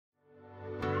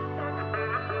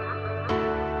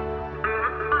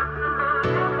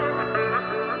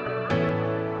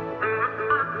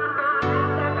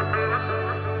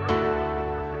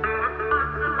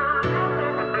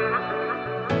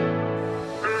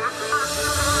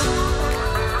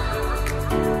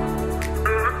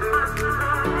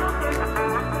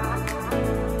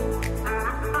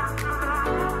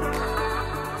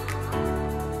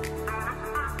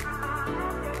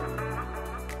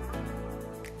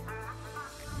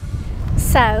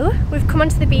So we've come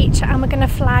onto the beach and we're going to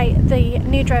fly the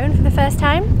new drone for the first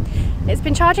time. It's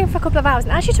been charging for a couple of hours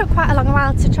and it actually took quite a long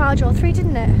while to charge all three,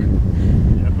 didn't it?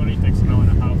 Yeah, it probably takes an hour and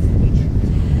a half each.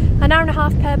 An hour and a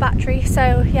half per battery,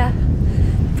 so yeah.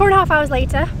 4.5 hours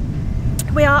later,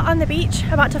 we are on the beach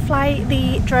about to fly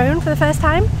the drone for the first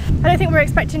time. I don't think we're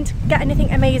expecting to get anything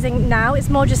amazing now. It's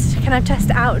more just to kind of test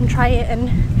it out and try it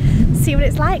and see what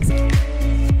it's like.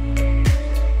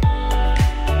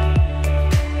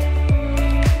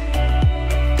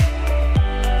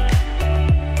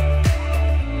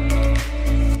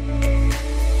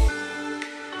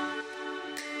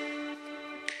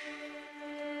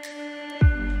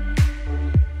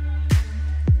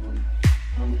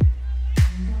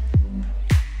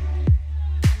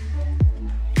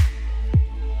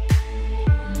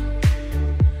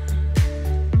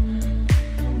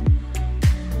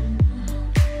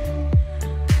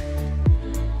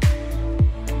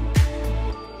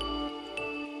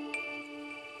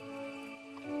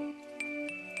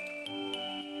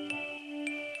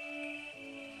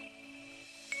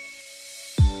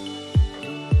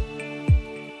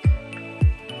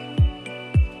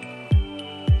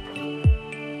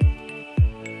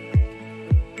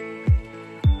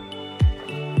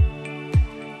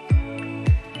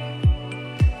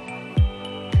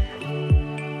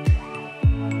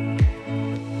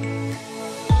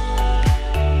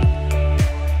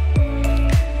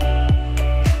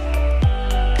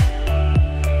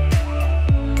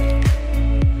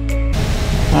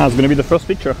 It's gonna be the first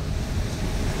picture.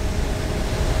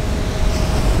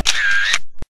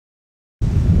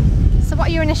 So what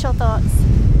are your initial thoughts?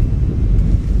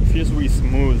 It feels really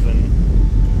smooth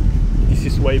and this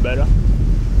is way better.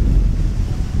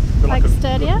 Like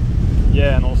sturdier?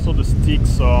 Yeah, and also the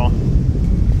sticks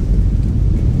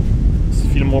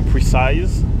feel more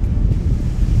precise.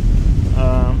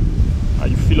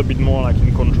 You feel a bit more like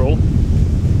in control.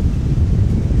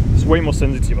 It's way more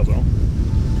sensitive as well.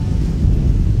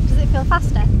 Does it feel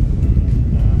faster? I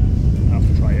have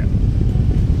to try it.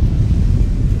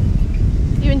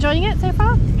 Are you enjoying it so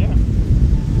far? Yeah.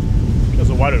 Because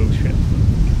the water looks shit.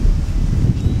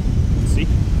 Let's see.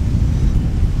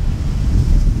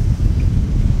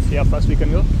 See how fast we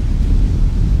can go?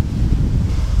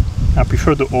 I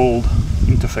prefer the old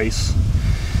interface.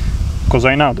 Because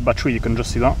right now the battery, you can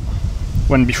just see that.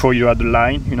 When before you had the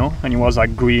line, you know, and it was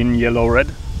like green, yellow, red,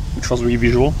 which was really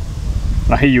visual.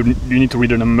 Now here you need to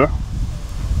read a number.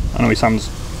 I know it sounds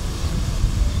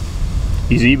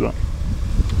easy, but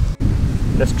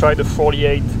let's try the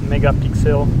 48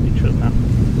 megapixel pictures now.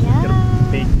 Yeah. Get a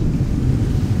big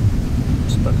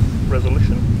stuff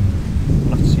resolution.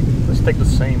 Let's see. Let's take the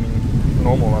same in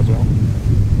normal as well.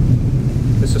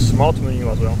 This is smart menu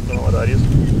as well. Don't know what that is.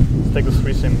 Let's take the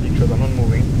three same pictures. I'm not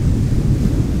moving.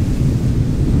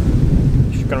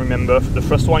 If you can remember, the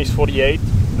first one is 48,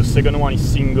 the second one is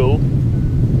single,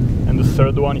 and the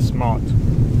third one is smart.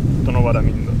 Don't know what I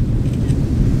mean, but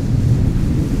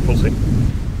we'll see.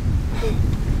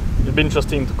 It'll be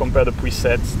interesting to compare the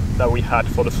presets that we had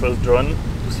for the first drone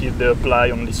to see if they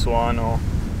apply on this one or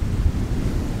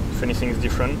if anything is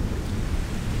different.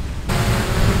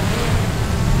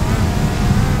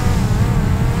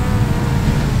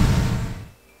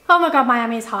 Oh my god,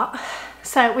 Miami is hot.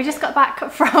 So we just got back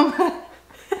from...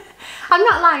 I'm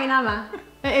not lying, am I?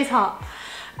 It is hot.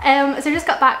 So we just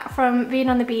got back from being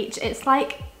on the beach. It's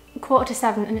like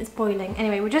 6:45 and it's boiling.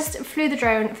 Anyway, we just flew the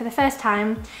drone for the first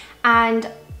time and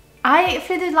I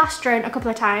flew the last drone a couple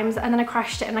of times and then I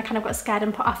crashed it and I kind of got scared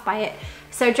and put off by it.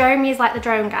 So Jeremy is like the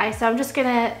drone guy, so I'm just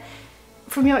gonna,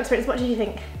 from your experience, what did you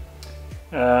think?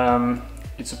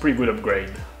 It's a pretty good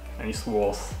upgrade and it's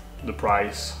worth the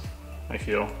price, I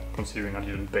feel, considering I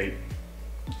didn't pay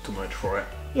too much for it.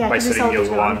 Yeah, by selling the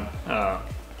other one,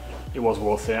 it was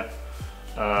worth it.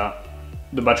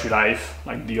 The battery life,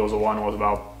 like the other one, was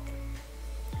about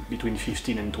between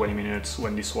 15 and 20 minutes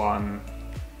when this one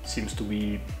seems to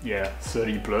be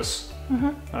 30 plus,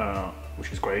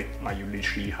 which is great. Like you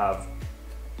literally have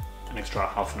an extra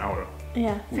half an hour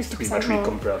with three battery more.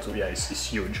 Compared to it's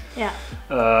huge.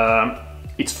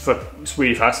 It's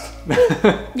really fast.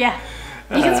 Yeah,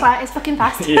 you can swear it's fucking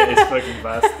fast. Yeah, it's fucking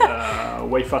fast.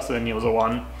 Way faster than the other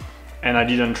one. And I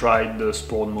didn't try the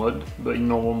sport mode, but in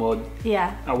normal mode,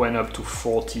 I went up to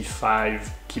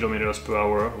 45 kilometers per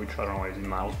hour, which I don't know is in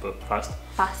miles, but fast.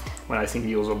 Fast. When I think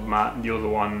the other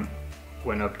one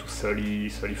went up to 30,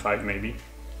 35 maybe.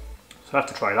 So I have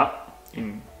to try that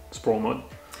in sport mode.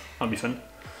 That'll be fun.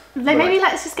 Then maybe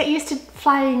let's just get used to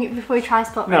flying before we try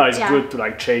sport mode. No, it's good to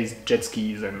like chase jet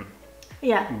skis and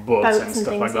boats and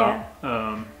stuff like that.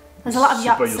 There's a lot of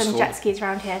yachts and jet skis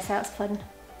around here, so that's fun.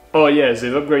 Oh yeah,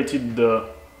 they've upgraded the...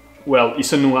 Well,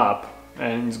 it's a new app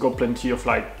and it's got plenty of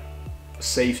like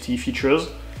safety features.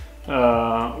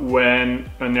 When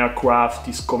an aircraft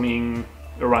is coming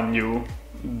around you,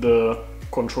 the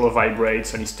controller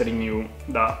vibrates and it's telling you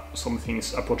that something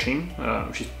is approaching,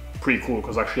 which is pretty cool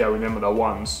because actually I remember that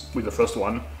once with the first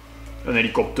one, an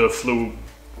helicopter flew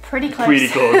pretty close.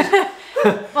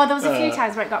 Well, there was a few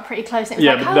times where it got pretty close. It was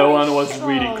yeah, like, but that one was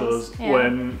really close.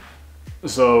 Yeah.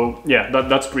 So yeah,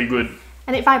 that's pretty good.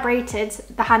 And it vibrated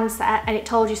the handset and it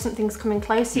told you something's coming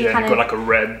close. So yeah, you got like a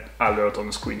red alert on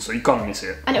the screen, so you can't miss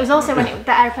it. And it was also when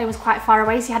the airplane was quite far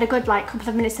away, so you had a good like couple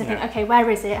of minutes to think, okay, where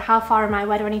is it? How far am I?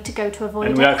 Where do I need to go to avoid it?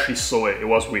 And we actually saw it. It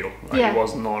was real. Like, it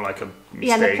was not like a mistake.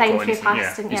 Yeah, the plane or flew anything.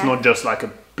 past. Yeah. And, it's not just like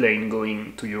a plane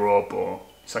going to Europe, or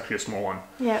it's actually a small one.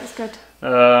 Yeah, it was good.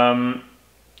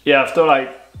 Yeah, after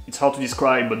like, it's hard to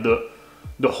describe, but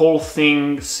the whole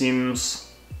thing seems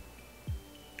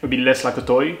a bit less like a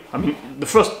toy. I mean, the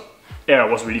first Air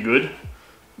was really good,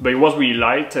 but it was really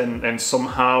light, and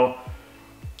somehow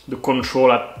the control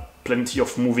had plenty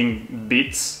of moving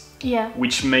bits,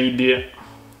 which made it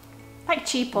like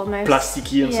cheap almost,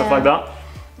 plasticky and stuff like that.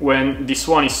 When this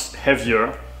one is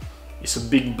heavier, it's a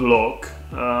big block,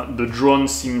 the drone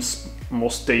seems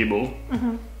more stable,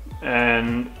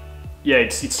 and yeah,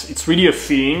 it's really a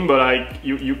feeling, but like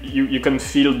you can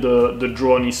feel the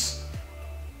drone is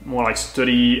more like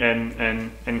sturdy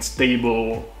and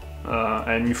stable.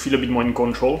 And you feel a bit more in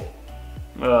control.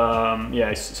 Yeah,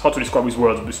 it's hard to describe with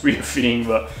words, but it's really a feeling.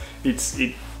 But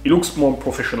it looks more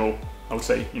professional, I would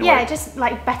say. Yeah, just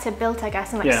like better built, I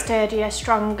guess, and like sturdier,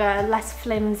 stronger, less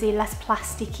flimsy, less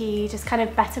plasticky, just kind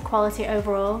of better quality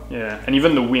overall. Yeah, and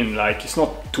even the wind, like it's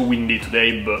not too windy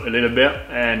today, but a little bit,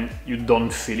 and you don't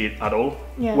feel it at all.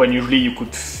 Yeah. When usually you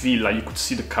could feel, like you could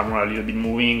see the camera a little bit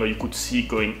moving, or you could see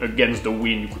going against the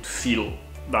wind, you could feel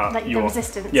that like the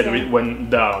resistance. Yeah, when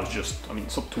that was just, I mean,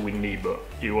 it's not too windy, but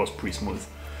it was pretty smooth.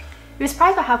 You were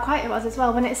surprised by how quiet it was as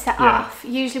well when it set off.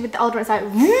 Usually with the older one, it's like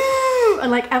woo, and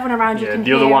like everyone around you can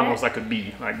hear it. The other one was like a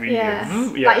bee, like really.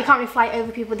 Like you can't really fly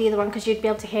over people with the other one because you'd be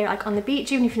able to hear it like on the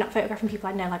beach, even if you're not photographing people.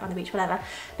 I know, like on the beach, whatever.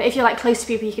 But if you're like close to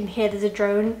people, you can hear there's a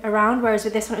drone around. Whereas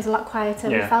with this one, it was a lot quieter.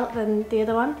 We felt than the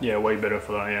other one. Yeah, way better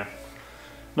for that. Yeah.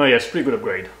 No, yeah, it's a pretty good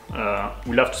upgrade.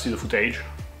 We'll have to see the footage.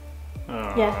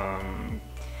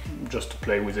 Just to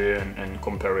play with it and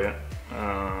compare it.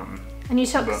 And you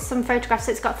took some photographs.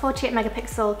 It's got 48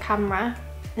 megapixel camera.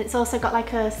 And it's also got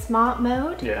like a smart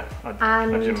mode. Yeah, I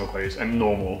didn't know what it is. And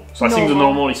normal. So I think the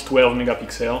normal is 12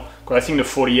 megapixel. Because I think the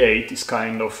 48 is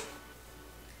kind of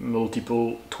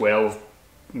multiple 12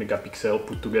 megapixel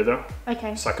put together.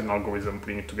 Okay. It's like an algorithm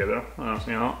putting it together.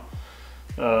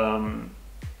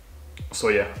 So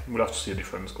yeah, we'll have to see a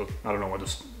difference. Cause I don't know what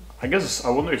this. I guess I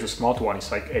wonder if the smart one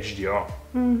is like HDR.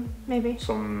 Maybe.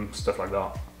 Some stuff like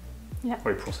that. Yeah.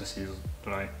 Or it processes,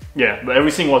 yeah, but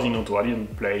everything was in auto. I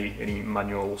didn't play any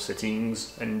manual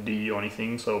settings, ND or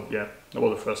anything. So yeah, that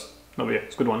was the first. No, but yeah,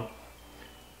 it's a good one.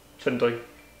 Fun toy.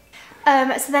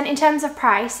 So then in terms of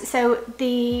price, so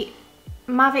the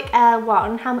Mavic Air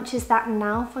 1, how much is that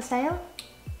now for sale?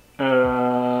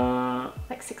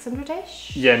 Like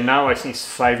 600-ish? Yeah, now I think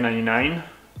it's $599.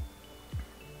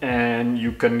 And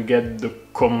you can get the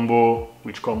combo,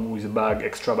 which comes with a bag,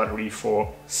 extra battery,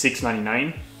 for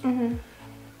 $699.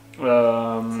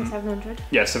 So 700.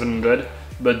 Yeah, 700.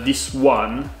 But this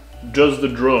one, just the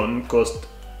drone, cost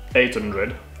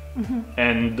 800,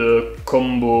 and the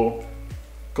combo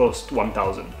cost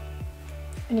 1,000.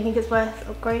 And you think it's worth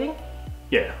upgrading?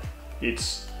 Yeah,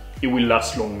 it will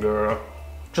last longer.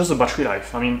 Just the battery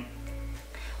life. I mean,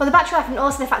 well, the battery life, and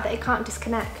also the fact that it can't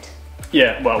disconnect.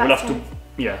 Yeah, well, we'll have to.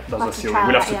 Yeah, that's the theory.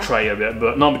 We'll have to try a bit,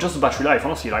 but no, but just the battery life,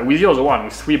 honestly. Like with the other one,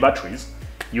 with 3 batteries,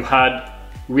 you had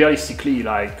realistically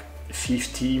like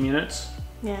 50 minutes.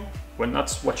 Yeah. When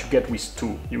that's what you get with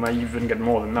 2. You might even get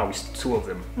more than that with 2 of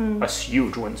them. That's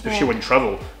huge, especially when you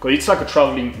travel. Because it's like a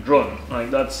traveling drone. Like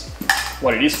that's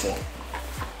what it is for.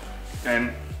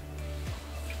 And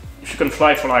if you can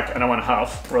fly for like an hour and a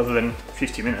half rather than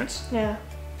 50 minutes,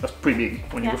 that's pretty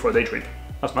big when you go for a day trip.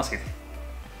 That's massive.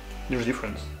 There's a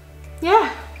difference.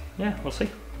 Yeah. Yeah, we'll see.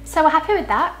 So we're happy with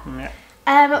that.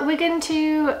 Yeah. We're going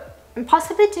to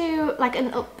possibly do like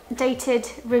an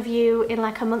updated review in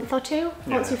like a month or 2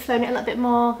 once we've flown it a little bit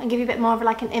more, and give you a bit more of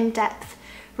like an in-depth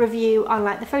review on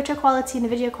like the photo quality and the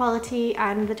video quality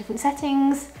and the different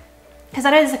settings. Because I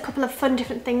know there's a couple of fun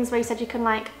different things where you said you can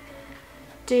like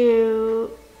do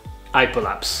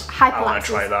hyperlapse. I want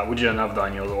to try that. We didn't have that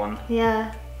in the other one.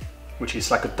 Yeah. Which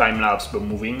is like a time lapse but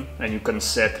moving, and you can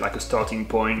set like a starting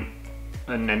point,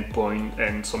 an end point,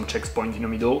 and some checkpoint in the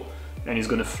middle, and it's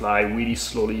gonna fly really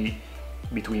slowly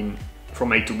between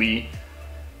from A to B,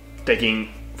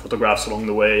 taking photographs along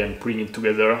the way and putting it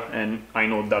together, and I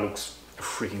know that looks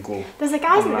freaking cool. There's a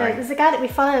guy that we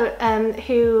follow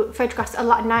who photographs a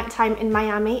lot at night time in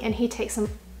Miami, and he takes some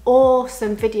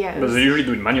awesome videos. But they usually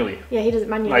do it manually. Yeah, he does it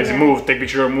manually. Like they move, take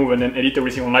picture, move, and then edit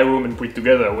everything on Lightroom and put it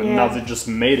together. When now they just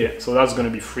made it, so that's gonna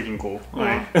be freaking cool.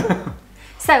 Yeah.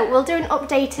 So we'll do an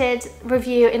updated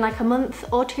review in like a month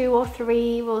or 2 or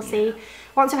 3, we'll see.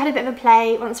 Once we've had a bit of a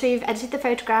play, once we've edited the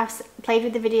photographs, played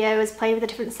with the videos, played with the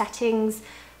different settings,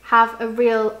 have a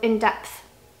real in-depth.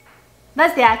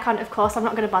 There's the icon, of course, I'm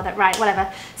not going to bother. Right,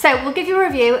 whatever. So we'll give you a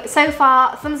review. So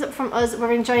far, thumbs up from us,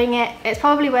 we're enjoying it. It's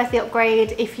probably worth the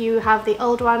upgrade if you have the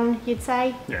old one, you'd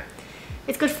say. Yeah.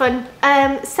 It's good fun.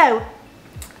 So,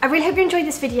 I really hope you enjoyed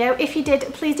this video. If you did,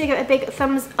 please do give it a big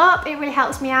thumbs up. It really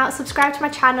helps me out. Subscribe to my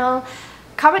channel.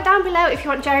 Comment down below if you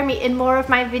want Jeremy in more of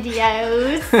my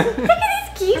videos. Look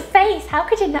at this cute face. How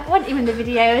could you not want him in the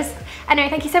videos? Anyway,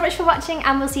 thank you so much for watching,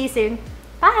 and we'll see you soon.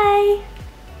 Bye.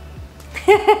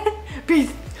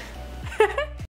 Peace.